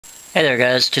Hey there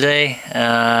guys, today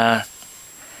found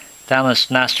this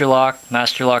master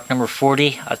lock number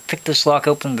 40. I've picked this lock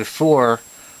open before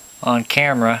on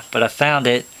camera, but I found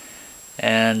it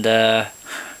and I'm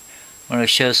going to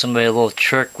show somebody a little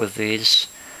trick with these.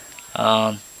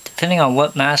 Depending on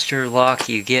what master lock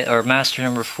you get, or master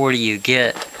number 40 you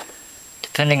get,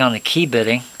 depending on the key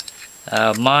bitting,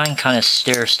 mine kind of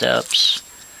stair steps.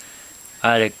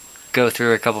 I had to go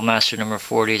through a couple master number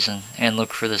 40s and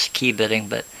look for this key bitting,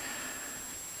 but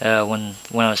when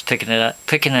I was picking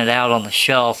it out on the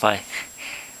shelf, I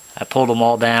pulled them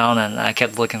all down and I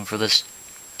kept looking for this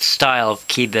style of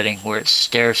key bitting where it's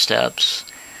stair steps,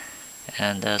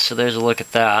 and so there's a look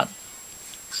at that.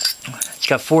 It's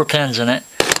got 4 pins in it.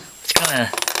 It's kind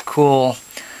of cool.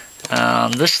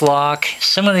 This lock,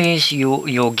 some of these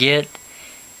you'll get,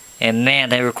 and man,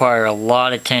 they require a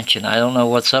lot of tension. I don't know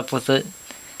what's up with it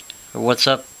or what's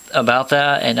up about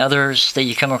that, and others that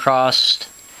you come across,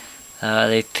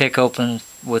 they pick open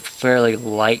with fairly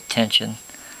light tension.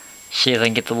 See if I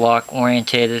can get the lock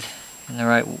orientated in the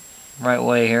right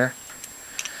way here.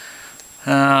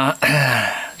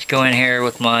 Let's go in here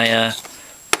with my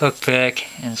hook pick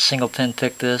and single pin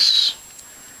pick this.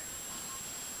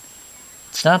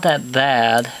 It's not that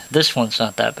bad. This one's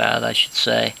not that bad, I should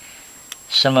say.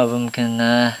 Some of them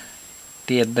can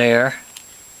be a bear.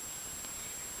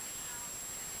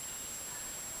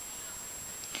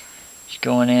 Just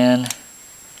going in,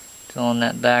 filling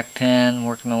that back pin,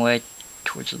 working my way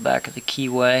towards the back of the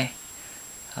keyway.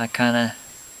 I kind of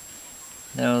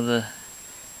know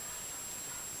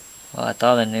I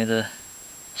thought I knew the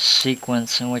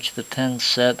sequence in which the pin's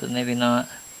set, but maybe not.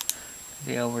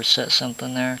 Maybe I overset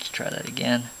something there. Let's try that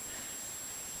again.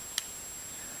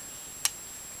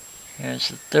 Here's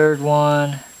the third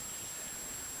one.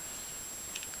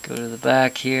 Go to the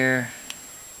back here.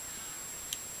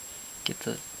 Get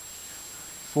the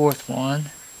fourth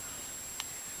one.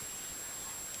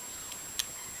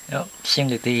 Yep, seem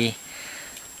to be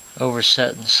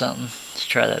oversetting something. Let's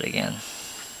try that again.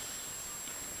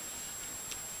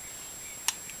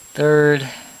 Third.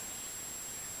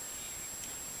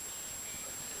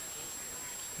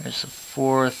 There's the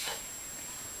fourth.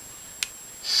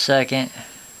 Second.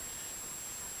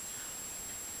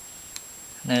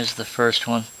 And there's the first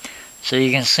one. So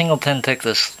you can single pin pick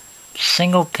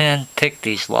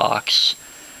these locks.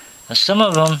 Now some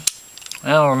of them, I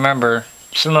don't remember.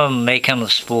 Some of them may come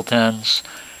with spool pins.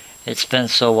 It's been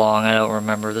so long, I don't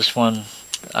remember. This one,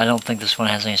 I don't think this one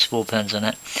has any spool pins in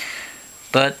it.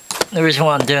 But the reason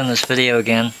why I'm doing this video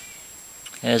again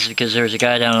is because there's a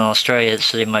guy down in Australia that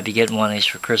said he might be getting one of these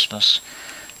for Christmas.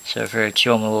 So I figured I'd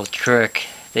show him a little trick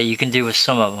that you can do with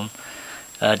some of them,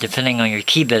 depending on your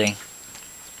key bitting.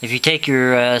 If you take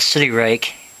your city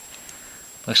rake,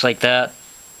 looks like that,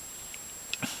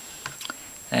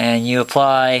 and you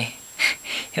apply,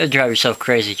 you'll drive yourself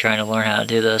crazy trying to learn how to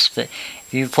do this, but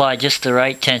if you apply just the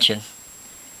right tension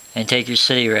and take your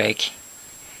city rake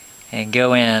and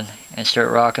go in and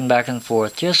start rocking back and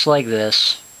forth just like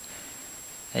this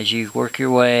as you work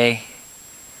your way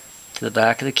to the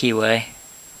back of the keyway,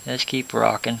 just keep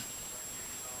rocking.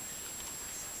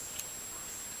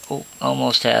 Oh,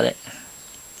 almost had it.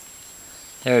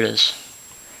 There it is.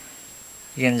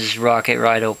 You can just rock it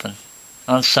right open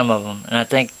on some of them, and I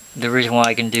think the reason why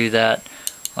I can do that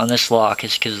on this lock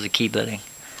is because of the key bitting.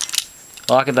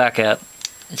 Lock it back up.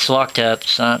 It's locked up.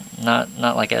 It's not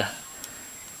like a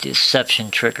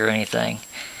deception trick or anything.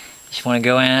 Just want to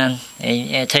go in, and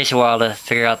it takes a while to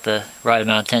figure out the right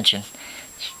amount of tension.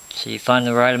 So you find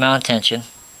the right amount of tension.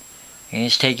 You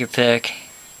just take your pick,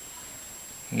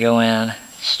 go in,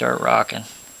 start rocking.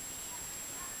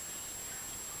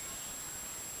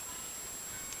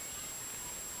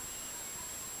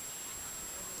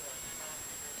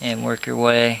 And work your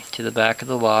way to the back of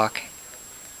the lock.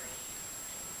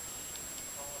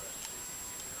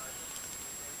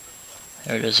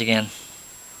 There it is again.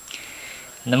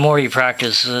 And the more you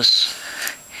practice this,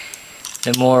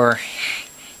 the more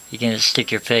you can just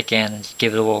stick your pick in and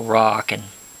give it a little rock and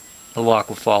the lock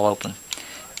will fall open.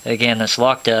 Again, it's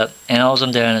locked up, and all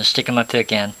I'm doing is sticking my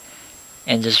pick in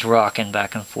and just rocking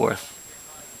back and forth.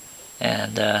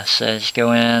 And so just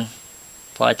go in,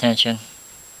 apply tension.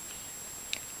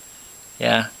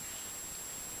 Yeah.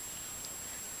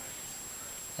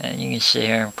 And you can sit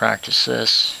here and practice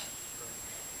this.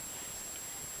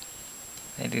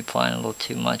 Maybe applying a little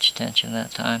too much tension that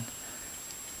time.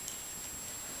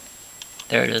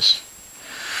 There it is.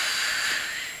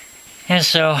 And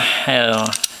so, I don't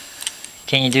know.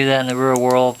 Can you do that in the real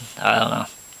world? I don't know.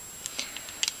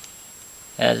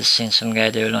 I just seen some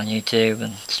guy do it on YouTube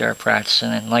and started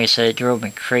practicing, and like I said, it drove me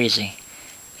crazy.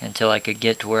 until I could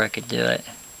get to where I could do it.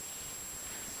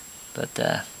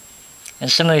 But and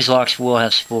some of these locks will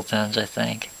have spool pins, I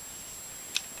think.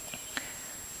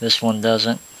 This one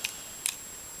doesn't.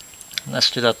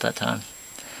 Messed it up that time.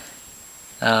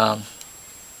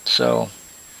 So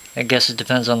I guess it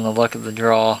depends on the luck of the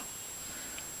draw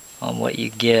on what you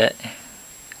get,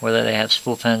 whether they have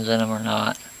spool pins in them or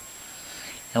not.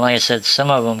 And like I said, some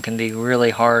of them can be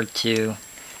really hard to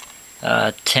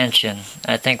tension.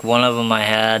 I think one of them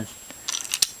I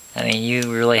mean,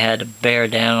 you really had to bear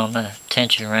down on the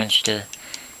tension wrench to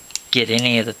get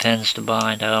any of the pins to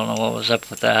bind. I don't know what was up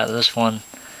with that. This one,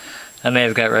 I may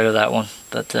have got rid of that one,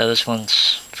 but this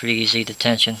one's pretty easy to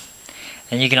tension.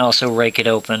 And you can also rake it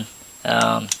open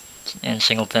and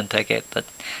single pin pick it. But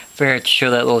figured to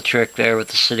show that little trick there with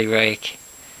the city rake.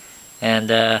 And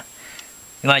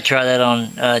you might try that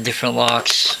on different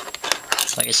locks.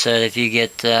 Like I said, if you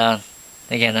get,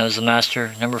 again, that was the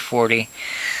Master number 40.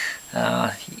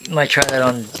 You might try that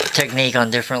on technique on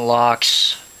different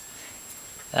locks.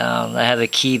 I have a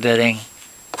key bitting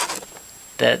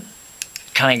that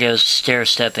kind of goes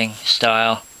stair-stepping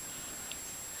style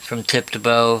from tip to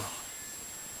bow,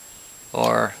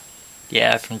 or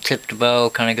yeah, from tip to bow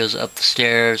kind of goes up the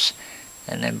stairs,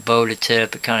 and then bow to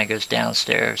tip it kind of goes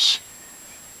downstairs.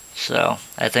 So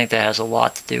I think that has a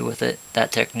lot to do with it,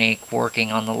 that technique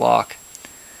working on the lock.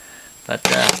 But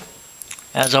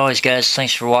as always guys,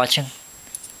 thanks for watching,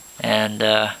 and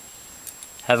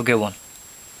have a good one.